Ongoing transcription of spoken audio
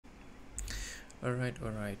Alright,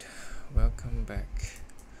 welcome back.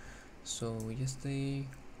 So yesterday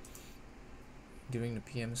during the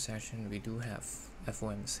PM session we do have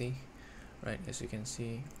FOMC, right? As you can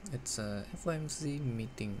see, it's a FOMC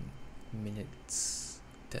meeting minutes.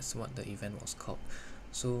 That's what the event was called.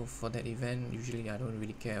 So for that event, usually I don't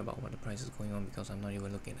really care about what the price is going on because I'm not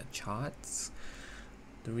even looking at the charts.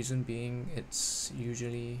 The reason being, it's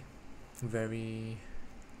usually very,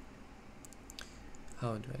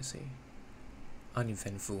 how do I say,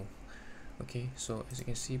 uneventful. Okay, so as you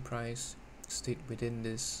can see, price stayed within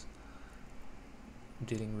this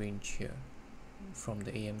dealing range here from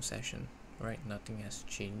the AM session, right? Nothing has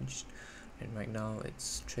changed, and right now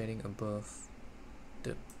it's trading above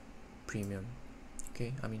the premium.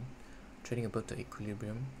 Okay, I mean trading above the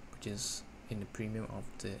equilibrium, which is in the premium of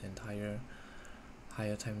the entire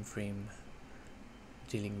higher time frame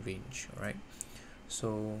dealing range. All right,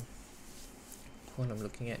 so what I'm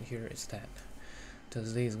looking at here is that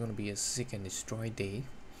Thursday is going to be a seek and destroy day.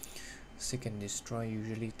 Seek and destroy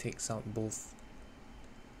usually takes out both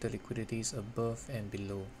the liquidities above and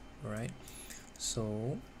below. Right,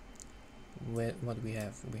 so what we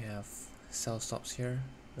have sell stops here,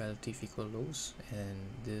 relative equal lows, and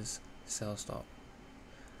this sell stop.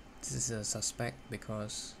 This is a suspect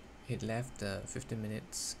because it left the 15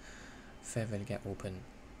 minutes fair value gap open.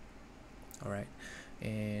 Alright,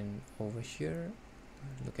 and over here,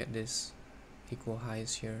 look at this equal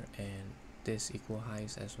highs here and this equal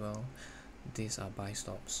highs as well. These are buy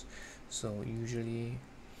stops. So usually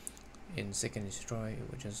in seek and destroy, it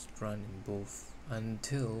will just run in both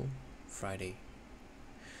until Friday.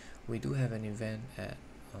 We do have an event at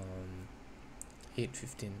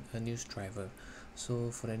 8:15, a news driver. So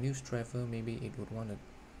for the news driver, maybe it would want to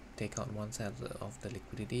take out one side of the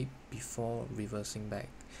liquidity before reversing back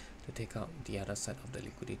to take out the other side of the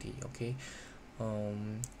liquidity. Okay,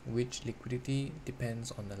 which liquidity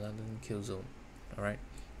depends on the London kill zone. All right,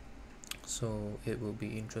 so it will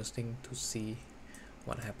be interesting to see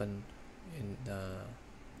what happened in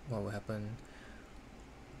what will happen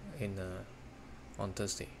in on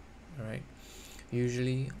Thursday. All right,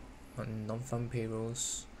 usually on non-farm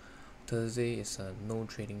payrolls, Thursday is a no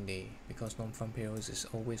trading day because non-farm payrolls is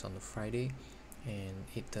always on the Friday and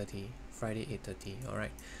 8:30, Friday 8:30. All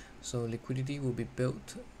right, so liquidity will be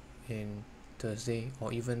built in Thursday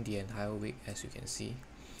or even the entire week, as you can see.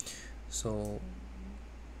 So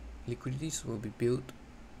liquidities will be built,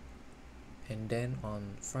 and then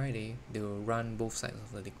on Friday they will run both sides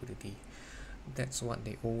of the liquidity. That's what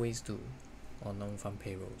they always do on non-farm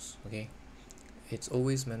payrolls. Okay, it's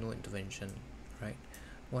always manual intervention, right?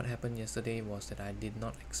 What happened yesterday was that I did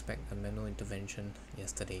not expect a manual intervention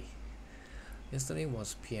yesterday. Yesterday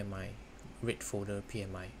was PMI, red folder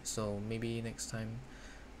PMI. So maybe next time,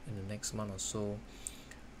 in the next month or so,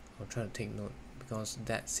 I'll try to take note, because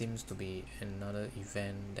that seems to be another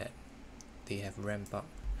event that they have ramped up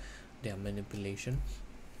their manipulation.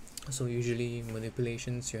 So usually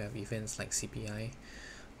manipulations, you have events like CPI,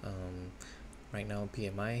 right now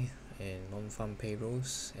PMI, and non-farm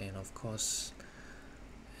payrolls, and of course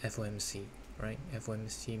FOMC, right?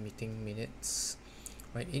 FOMC meeting minutes,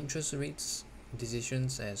 right? Interest rates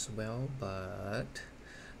decisions as well, but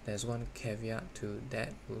there's one caveat to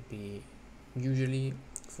that, will be usually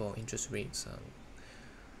for interest rates,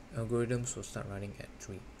 algorithms will start running at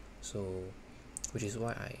 3, so which is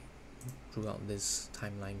why I drew out this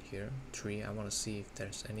timeline here, 3. I want to see if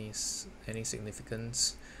there's any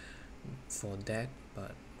significance for that,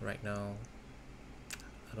 but right now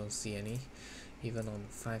I don't see any. Even on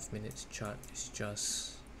 5 minutes chart, it's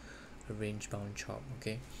just a range bound chop.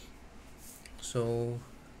 Okay, so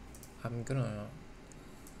I'm gonna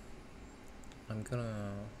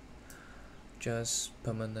just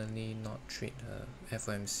permanently not trade the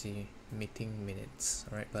FOMC meeting minutes.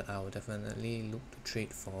 Alright, but I will definitely look to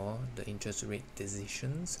trade for the interest rate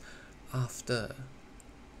decisions after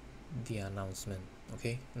the announcement,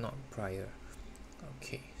 okay, not prior.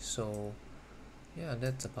 Okay, so yeah,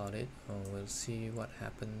 that's about it. We'll see what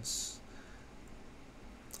happens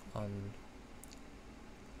on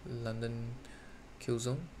London kill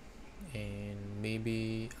zone, and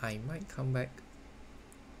maybe I might come back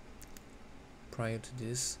prior to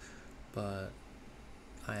this, but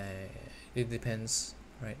it depends,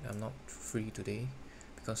 right? I'm not free today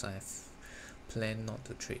because I've planned not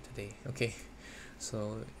to trade today. Okay,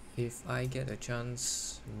 so if I get a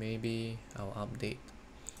chance, maybe I'll update.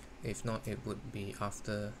 If not, it would be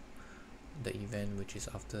after the event, which is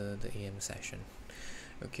after the AM session.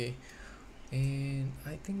 Okay, and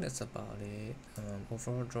I think that's about it.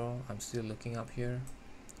 Overall draw, I'm still looking up here,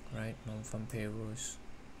 right? Non-farm payrolls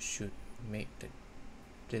should make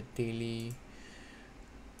the daily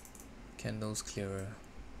candles clearer.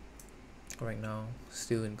 Right now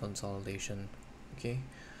still in consolidation. Okay,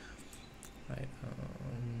 right.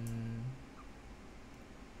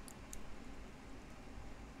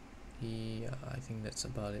 Yeah, I think that's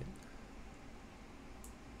about it.